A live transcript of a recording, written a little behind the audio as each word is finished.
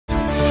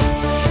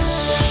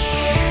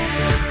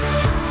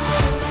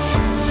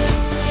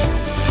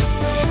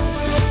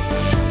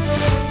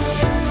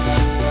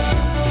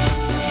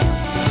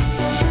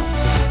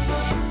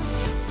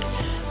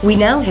We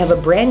now have a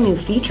brand new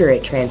feature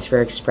at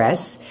Transfer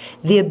Express,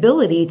 the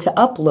ability to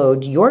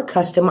upload your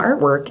custom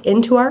artwork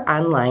into our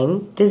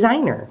online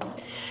designer.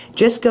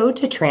 Just go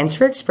to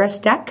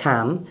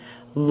transferexpress.com,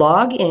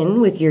 log in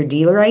with your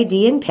dealer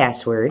ID and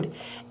password,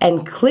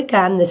 and click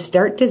on the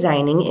Start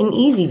Designing in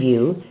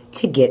EasyView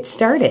to get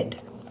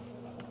started.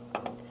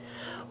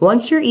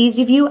 Once your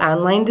EasyView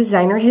online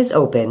designer has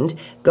opened,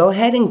 go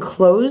ahead and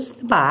close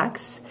the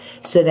box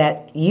so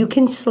that you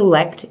can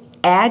select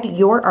Add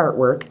Your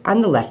Artwork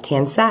on the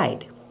left-hand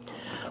side.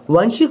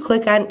 Once you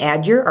click on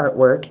Add Your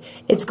Artwork,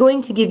 it's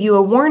going to give you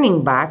a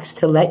warning box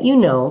to let you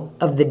know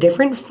of the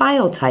different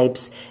file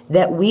types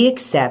that we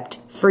accept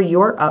for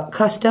your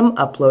custom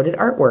uploaded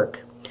artwork.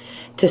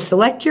 To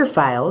select your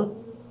file,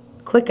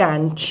 click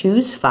on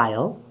Choose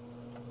File.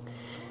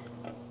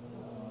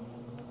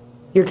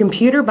 Your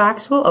computer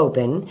box will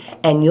open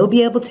and you'll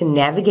be able to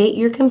navigate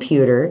your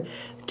computer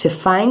to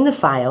find the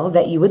file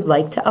that you would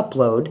like to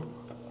upload.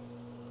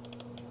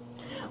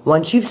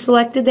 Once you've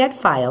selected that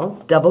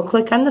file,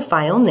 double-click on the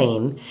file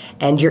name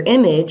and your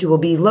image will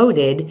be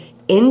loaded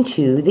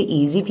into the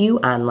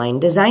EasyView Online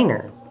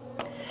Designer.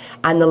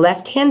 On the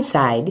left-hand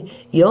side,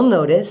 you'll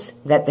notice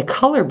that the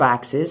color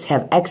boxes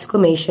have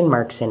exclamation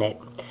marks in it.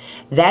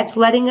 That's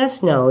letting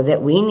us know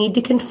that we need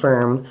to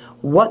confirm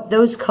what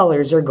those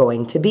colors are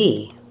going to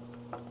be.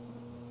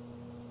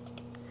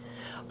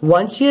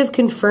 Once you have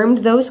confirmed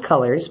those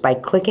colors by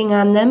clicking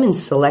on them and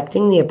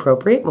selecting the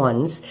appropriate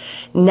ones,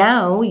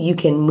 now you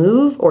can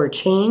move or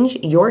change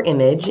your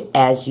image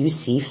as you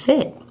see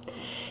fit.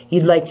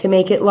 You'd like to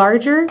make it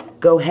larger?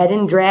 Go ahead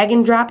and drag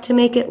and drop to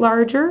make it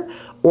larger,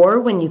 or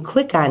when you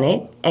click on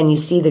it and you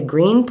see the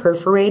green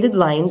perforated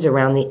lines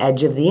around the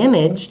edge of the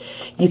image,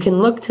 you can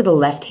look to the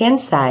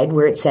left-hand side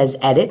where it says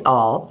Edit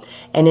All,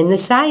 and in the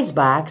size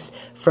box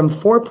from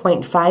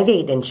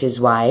 4.58 inches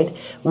wide,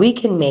 we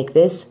can make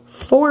this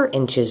 4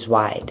 inches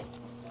wide.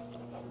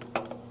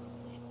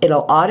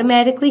 It'll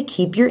automatically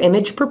keep your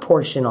image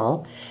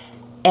proportional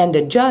and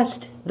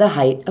adjust the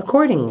height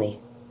accordingly.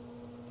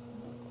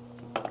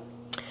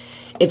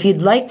 If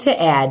you'd like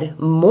to add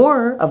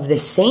more of the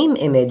same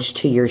image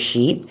to your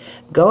sheet,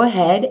 go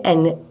ahead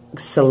and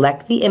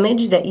select the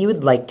image that you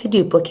would like to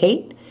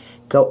duplicate,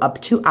 go up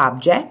to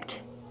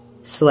Object,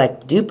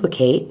 select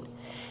Duplicate,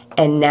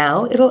 and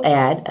now it'll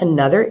add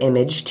another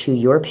image to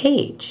your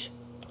page.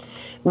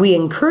 We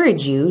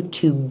encourage you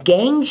to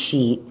gang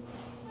sheet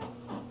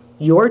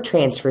your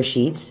transfer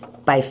sheets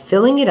by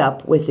filling it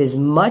up with as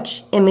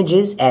much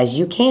images as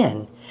you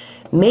can.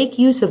 Make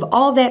use of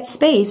all that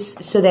space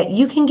so that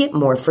you can get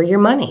more for your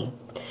money.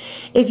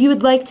 If you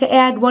would like to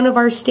add one of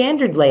our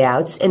standard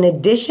layouts in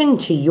addition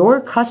to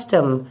your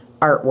custom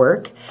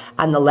artwork,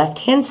 on the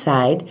left-hand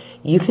side,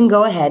 you can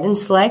go ahead and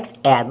select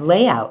Add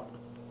Layout.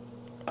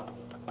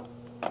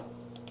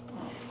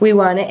 We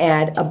want to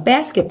add a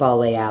basketball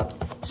layout,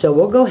 so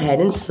we'll go ahead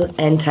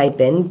and type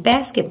in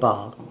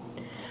basketball.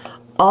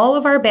 All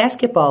of our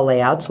basketball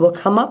layouts will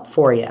come up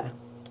for you.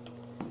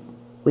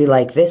 We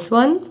like this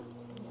one.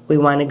 We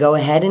want to go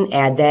ahead and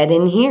add that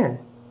in here.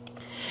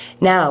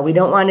 Now, we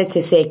don't want it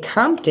to say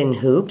Compton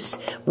Hoops.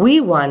 We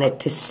want it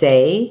to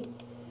say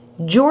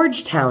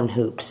Georgetown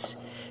Hoops.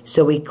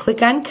 So we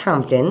click on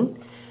Compton.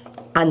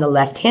 On the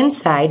left-hand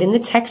side in the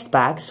text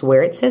box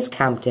where it says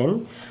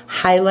Compton,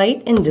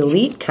 highlight and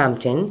delete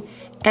Compton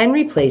and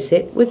replace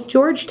it with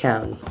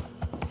Georgetown.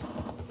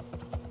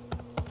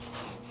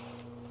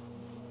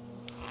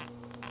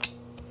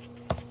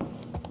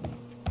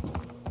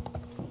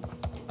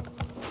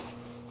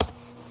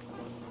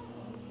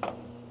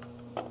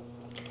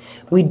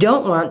 We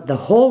don't want the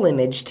whole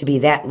image to be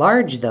that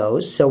large though,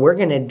 so we're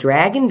going to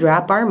drag and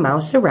drop our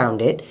mouse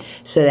around it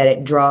so that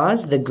it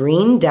draws the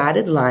green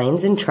dotted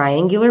lines and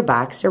triangular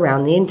box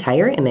around the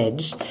entire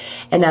image.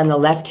 And on the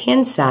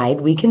left-hand side,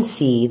 we can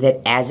see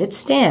that as it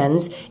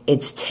stands,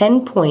 it's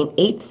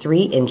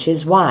 10.83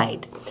 inches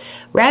wide.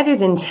 Rather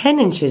than 10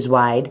 inches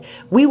wide,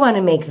 we want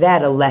to make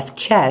that a left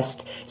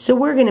chest, so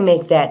we're going to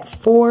make that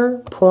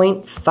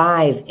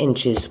 4.5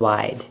 inches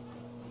wide.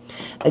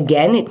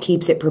 Again, it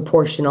keeps it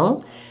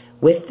proportional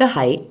with the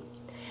height,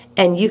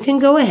 and you can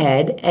go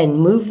ahead and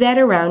move that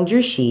around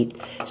your sheet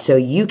so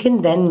you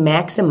can then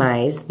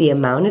maximize the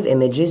amount of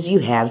images you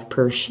have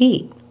per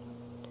sheet.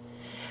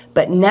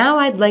 But now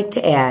I'd like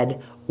to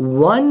add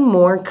one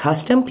more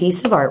custom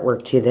piece of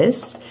artwork to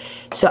this,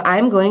 so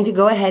I'm going to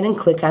go ahead and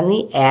click on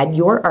the Add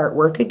Your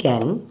Artwork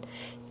again,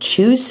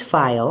 choose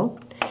File,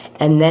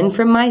 and then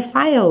from my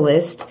file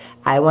list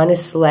I want to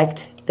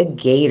select the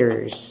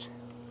Gators.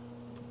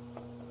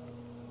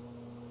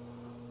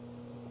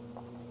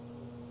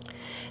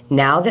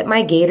 Now that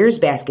my Gators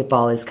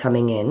basketball is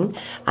coming in,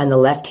 on the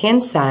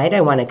left-hand side I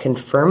want to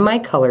confirm my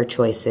color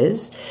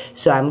choices,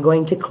 so I'm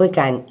going to click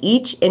on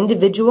each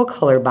individual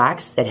color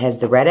box that has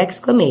the red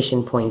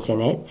exclamation point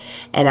in it,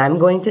 and I'm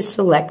going to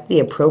select the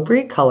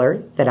appropriate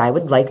color that I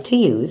would like to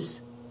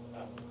use.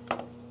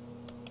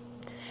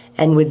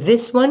 And with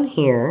this one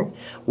here,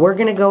 we're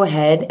going to go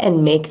ahead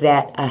and make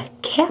that a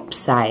cap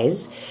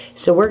size,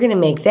 so we're going to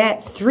make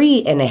that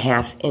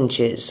 3.5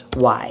 inches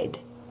wide.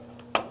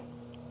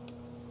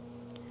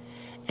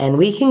 and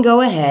we can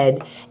go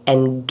ahead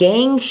and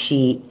gang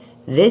sheet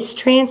this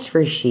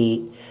transfer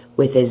sheet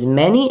with as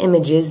many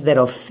images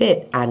that'll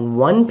fit on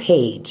one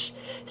page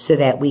so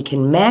that we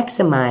can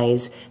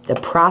maximize the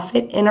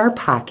profit in our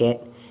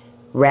pocket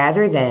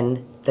rather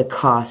than the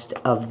cost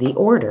of the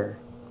order.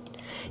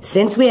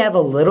 Since we have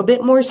a little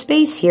bit more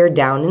space here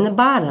down in the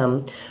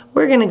bottom,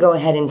 we're going to go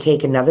ahead and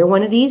take another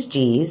one of these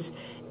G's,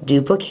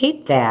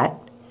 duplicate that,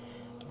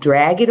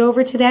 drag it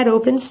over to that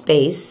open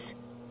space,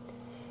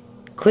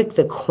 click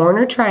the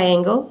corner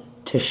triangle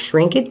to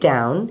shrink it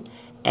down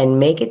and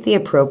make it the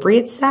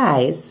appropriate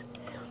size,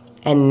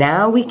 and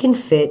now we can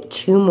fit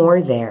 2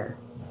 more there.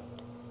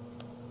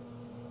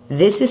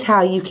 This is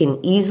how you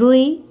can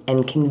easily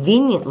and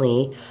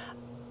conveniently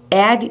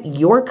add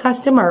your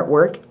custom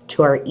artwork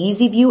to our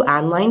EasyView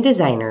online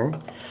designer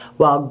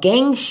while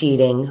gang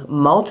sheeting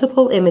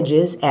multiple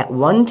images at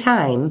one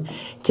time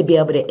to be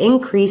able to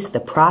increase the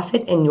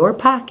profit in your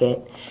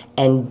pocket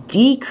and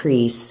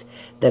decrease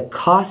the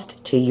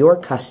cost to your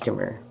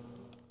customer.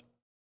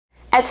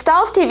 At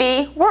Stahls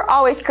TV, we're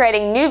always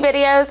creating new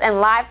videos and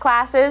live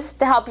classes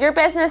to help your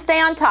business stay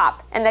on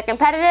top in the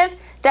competitive,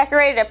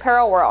 decorated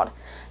apparel world.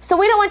 So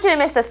we don't want you to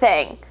miss a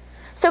thing.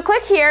 So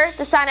click here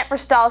to sign up for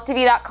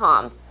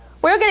StahlsTV.com,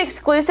 where you'll get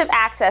exclusive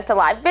access to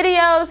live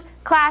videos,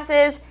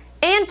 classes,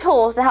 and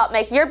tools to help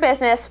make your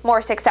business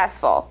more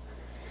successful.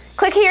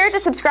 Click here to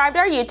subscribe to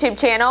our YouTube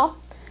channel,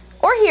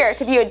 or here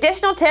to view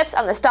additional tips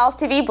on the Stahls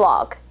TV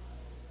blog.